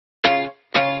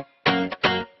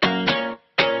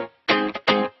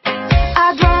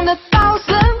run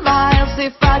 1,000 miles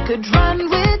if I could run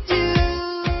with you.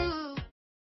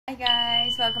 Hi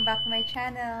guys! Welcome back to my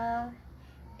channel.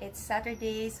 It's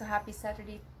Saturday, so happy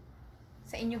Saturday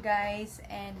sa inyo guys.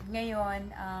 And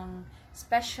ngayon, ang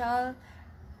special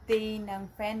day ng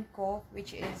friend ko,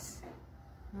 which is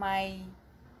my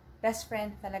best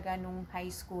friend talaga nung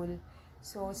high school.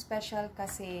 So, special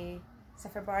kasi sa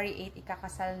February 8,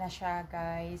 ikakasal na siya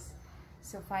guys.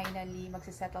 So, finally,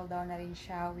 magsisettle down na rin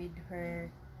siya with her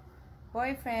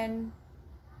boyfriend,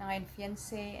 na ngayon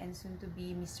fiancé, and soon to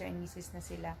be Mr. and Mrs. na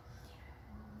sila.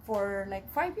 For like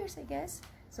 5 years, I guess.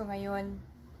 So, ngayon,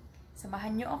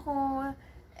 samahan nyo ako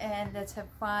and let's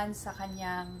have fun sa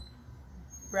kanyang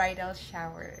bridal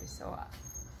shower. So,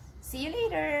 see you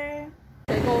later!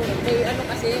 May ano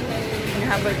kasi, may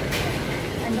habag.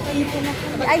 Ano kayo po na?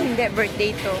 Ay, hindi.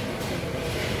 Birthday to.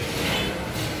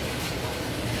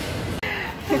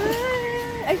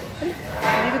 Ay,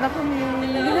 dito na kami.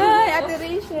 Hi, Ate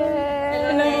Rachel.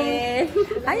 Hello.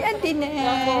 Hi, Auntie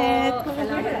Net.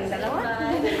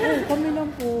 Kami lang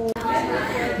po.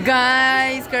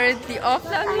 Guys, currently off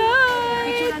na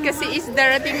light. Kasi is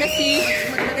darating na si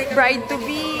bride to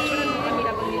be. Kami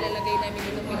lang nilalagay namin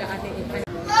itong pinaka-ating ipan.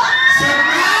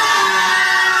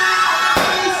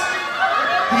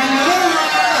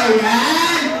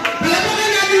 Ayan! Palapakan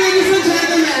natin, ladies and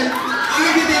gentlemen,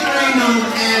 Architect Reynold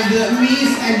and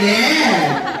Miss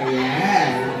Annette.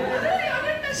 Ayan.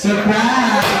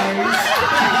 Surprise!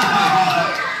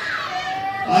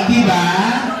 O, diba?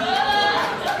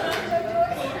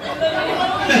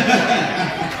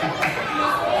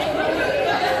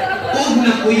 Huwag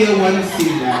na kuyawan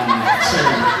sila.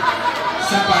 Sure.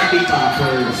 Sa party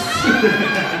poppers.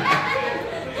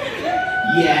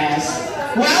 Yes.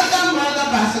 Welcome,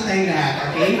 pasok tayong lahat,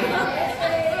 okay?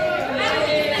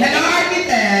 Hello,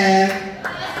 Architect!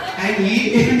 I'm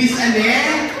Miss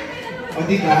Annette. O,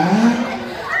 diba?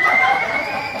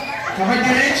 Kapag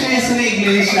diretso yun sa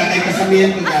iglesia, ay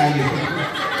kasamihan ko tayo.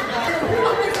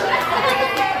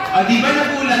 O, diba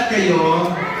nagulat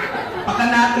kayo?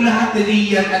 Pakanato lahat ni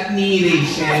Rian at ni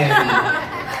Rachel.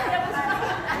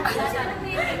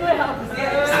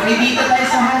 Okay, dito tayo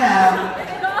sa harap.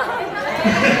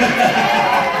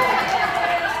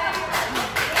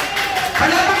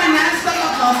 Palapakan na, stop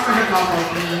applause for the couple,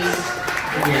 please.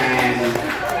 Ayan.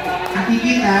 Happy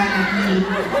kita, happy.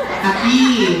 Happy.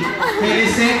 May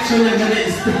reception na gano'n.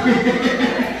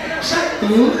 Shut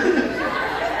to.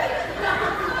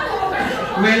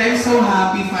 Well, I'm so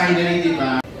happy finally,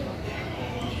 diba?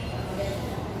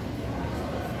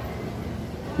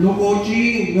 No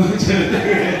coaching.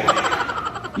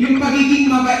 Yung pagiging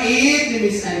mabait ni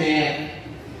Miss Annette.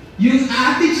 Yung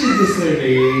attitude ni Sir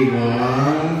Ray,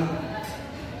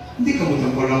 hindi ka mo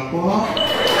tampalak po.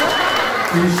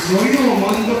 Ang soyo,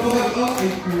 manda pa ka. Ay,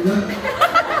 pula.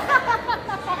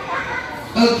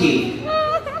 Okay.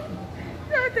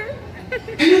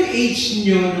 Anong age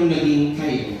nyo nung naging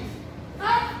kayo?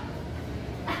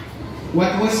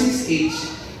 What was his age?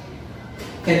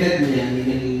 Edad niya nung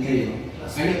naging kayo?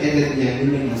 Anong edad niya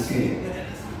nung naging kayo?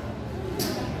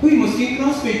 Uy, maski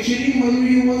class, picturing,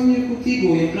 mayuriwan niyo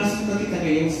kutigo. Yung class na kita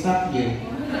kayong stop niyo.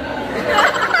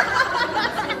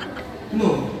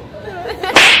 No.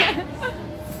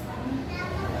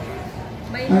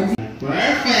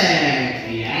 Perfect!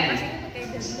 Ayan.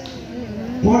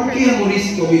 Por qué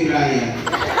amoris ko, Brian?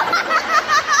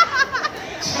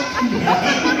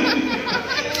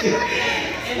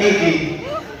 Okay.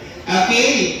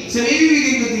 Okay. So maybe we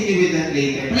can continue with that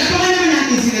later. Palapakan naman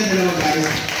natin silang dalawa guys.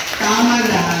 Tama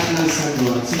lahat ng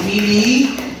sagot. Si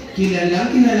Mimi, kilala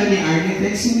ni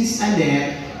Architect, si Miss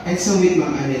Annette, and so with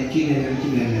Ma'am Annette, kilala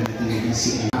talaga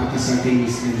si kasal kay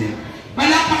Miss Annette.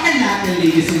 Palapakan natin,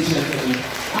 ladies and gentlemen,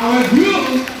 our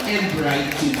groom and bride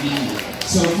to be.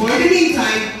 So for the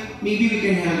meantime, maybe we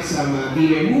can have some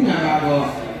dinner muna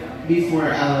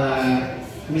before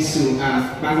Miss Sue,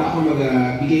 bago ako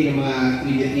magbigay ng mga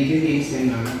trivia names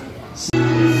na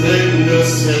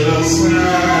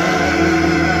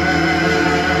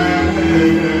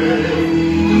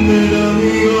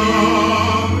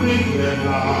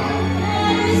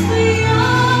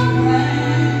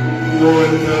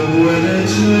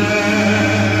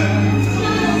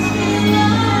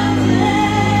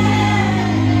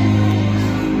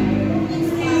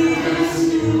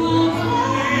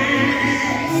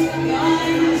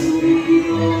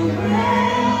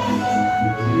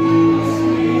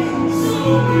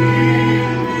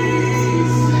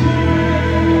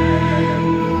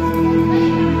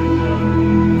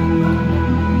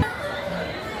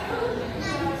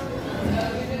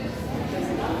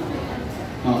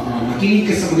makinig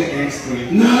ka sa mga expert.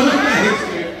 No,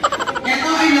 expert. Ito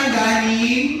ay nanggaling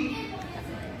galing?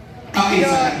 Okay,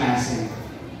 sa klase.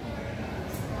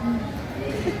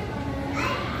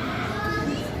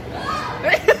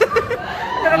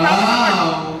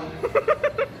 Wow!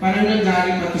 Parang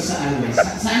nanggaling ba ito sa ano?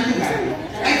 Saan ito galing?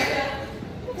 Ay!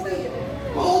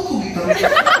 Pautog ito.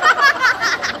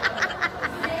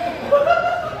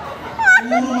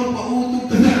 Puro magpautog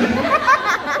ito na.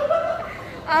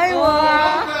 Ay,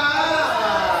 wow!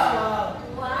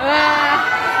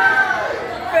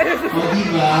 O,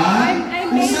 diba?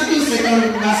 Kung sa ito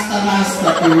second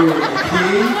rasta-rasta to.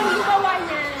 Okay?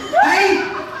 Ay!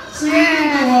 Sa'yo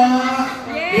gawa!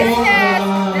 Business!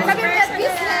 Sabi mo yan,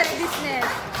 business! Business!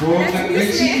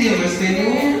 Nag-chili, mas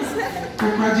tayo.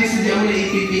 Kung project sa diyan mo na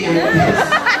APPM.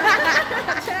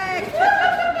 Check!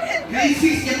 Grade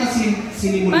 6 niya pa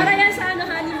sinimula. Para yan sa ano,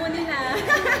 honeymoon nila.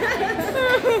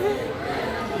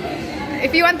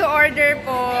 If you want to order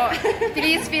po,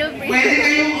 please feel free. Pwede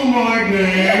kayong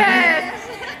umorder. Yes!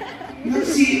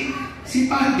 Si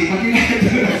Pandi,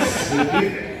 makilagas.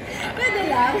 Pwede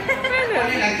lang.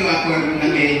 Pwede lang ito ako na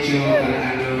medyo,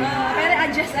 para ano. Pero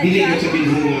adjust. Dili ko sa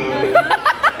bilhunga.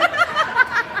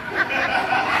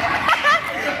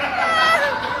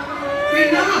 Wait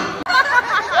na!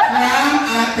 From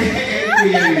Ate and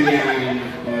Kuya Lian,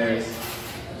 of course.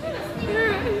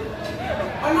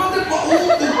 Ano ito pa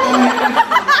utog ko?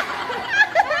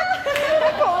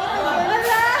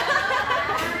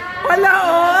 Wala,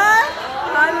 oh!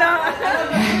 Wala!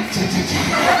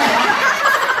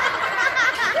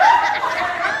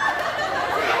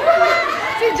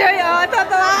 Si Joy, oh,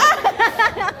 tatawa!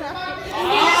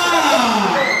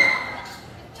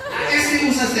 Kasi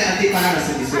usas si Ate para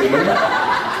sa December.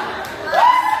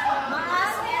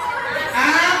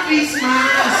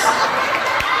 Christmas!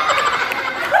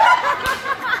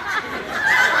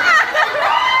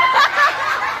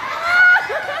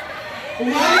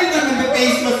 Umalit na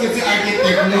nag-face mask kasi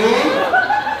architect, no?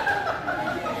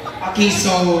 Okay,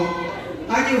 so,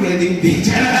 ano yung wedding day?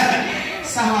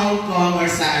 Sa Hong Kong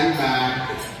or saan ba,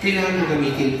 kailangan mo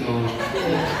gamitin to.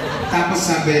 Tapos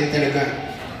sabi talaga,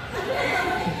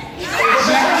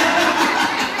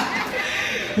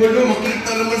 wala,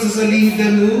 makita naman sa salida,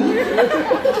 no?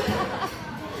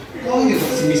 Oh, yun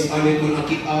si Miss Anet mo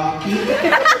nakit-aki.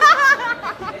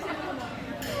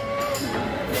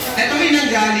 Ito rin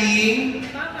ang galing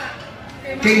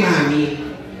kay Mami.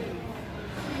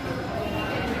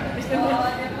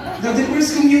 The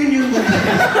first communion ba?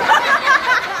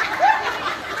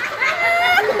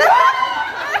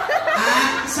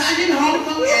 Saan yun? Hong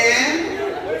Kong and?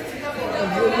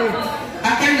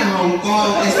 Akan na Hong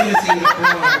Kong, kasi na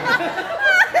Singapore.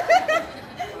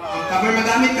 Kapag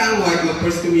magamit ka ang word,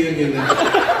 mag-first communion na.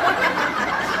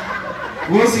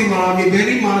 Oh, si Mami,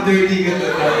 very motherly ka na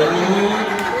tayo.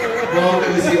 Oh,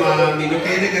 kami si Mami. No,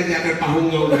 kaya nagkanya ka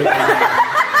pahungaw na ito.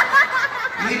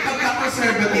 May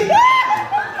pagka-conservative.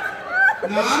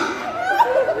 No?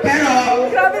 Pero,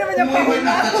 muy man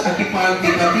na-touch ang kipag,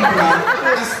 diba? Diba?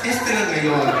 As este lang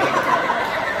ngayon.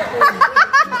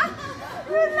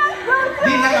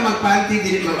 Di na ka mag-panty,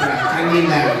 di na mag-bra.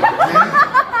 Kanina.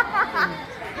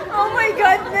 Oh my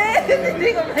goodness!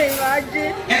 Hindi ko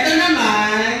ma-imagine. Ito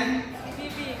naman.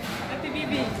 Ate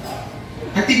Bibi.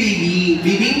 Ate Bibi.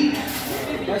 Bibing?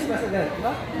 Vice President,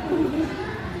 ba?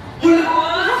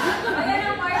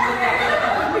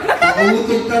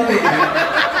 Pautog ka rin.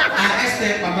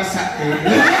 Este, pabasa eh.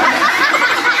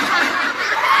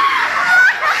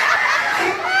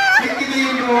 Hindi na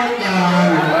yung roka.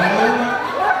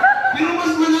 Pero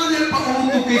mas manadal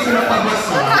pautog kaysa na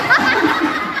pabasa.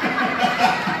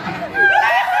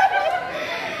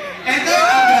 Ito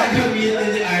ang gagamitin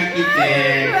ni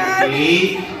architect. Okay?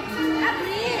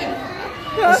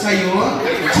 Sa'yo?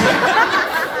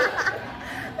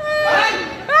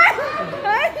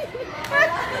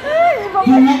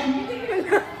 Wala!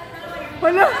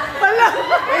 Wala!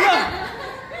 Wala!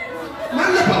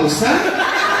 Mana pausa?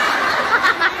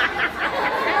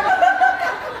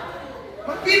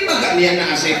 Bakit ba ganyan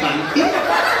na asay panty?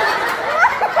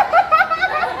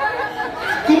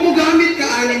 Kung mugamit ka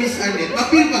ani Miss Anet,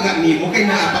 bakit ba ganyan mo kay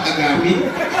naapakagamit?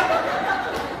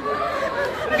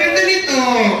 Ganda nito!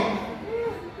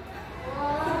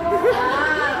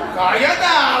 Kaya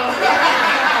daw!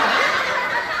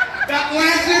 The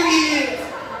question is,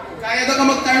 kaya daw ka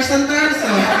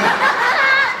mag-tarsan-tarsan?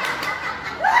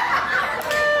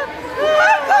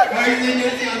 Ay, ninyo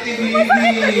si Ate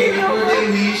Bibi. For the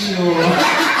issue.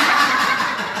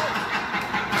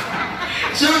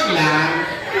 Joke lang.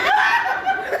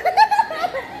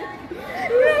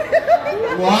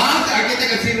 What? Architect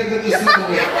kasi nagtutusin ko.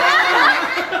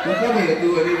 Huwag ka may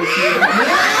natuwa rin mo siya.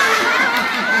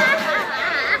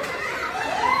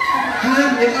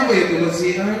 Ikaw ba yung tulad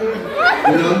si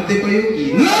Ulante pa yung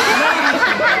kino?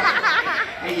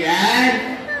 Ayan.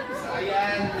 So,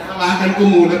 ayan. Nakawakan ko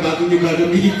muna bago nyo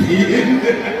gagamitin.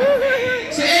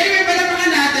 So, anyway, palapakan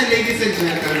natin, ladies and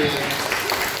gentlemen.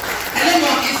 Alam mo,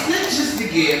 it's not just the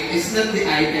gift, it's not the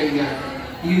item na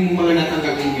yung mga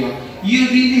natanggapin nyo. You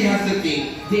really have to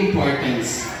think the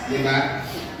importance. Diba?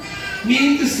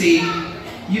 Meaning to say,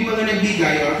 yung mga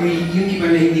nagbigay or yung iba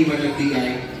na hindi mo nagbigay,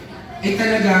 ay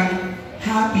talagang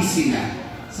happy sila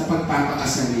sa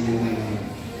pagpapakasal ninyo ngayon.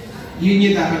 Yun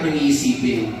yung dapat nang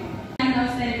iisipin.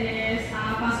 Ustedes,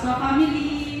 Pasco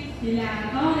family,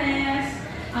 sila Torres,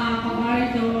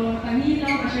 Cabardo, Camilo,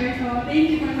 Pasherto,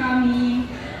 thank you for coming.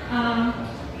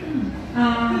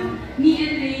 Me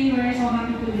and Ray were so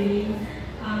happy today.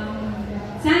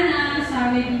 Sana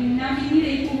sa wedding namin ni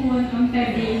Ray pumun on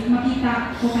February,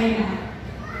 makita ko kayo lahat.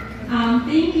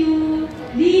 Thank you.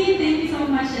 Dean, thank you so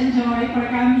much and Joy for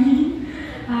coming.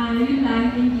 Yun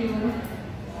lang, thank you.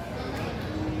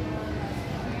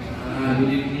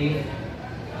 Good evening.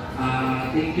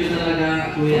 Thank you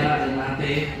talaga, Kuya and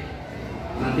Ate.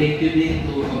 Thank you din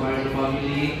to Cabardo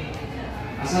family.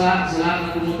 Sa lahat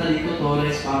na pumunta dito,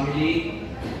 Torres family.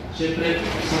 Siyempre,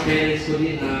 sa parents ko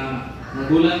din na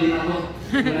nagulat din ako.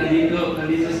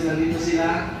 Nandito sila.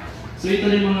 So ito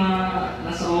rin mga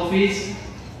nasa office.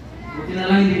 Buti na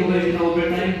lang hindi ko kayo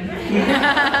pina-overtime.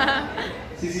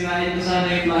 Sisirain ko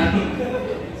sana yung plano.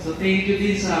 So thank you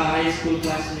din sa high school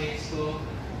classmates ko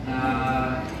na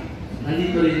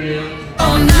nandito rin ngayon.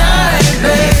 All night,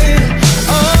 babe.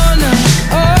 All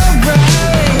night,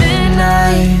 alright.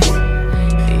 Midnight,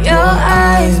 your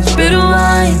eyes, bitter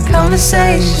wine,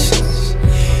 conversations.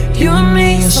 You and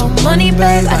me, so money,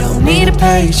 babe. I don't need a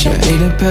paycheck.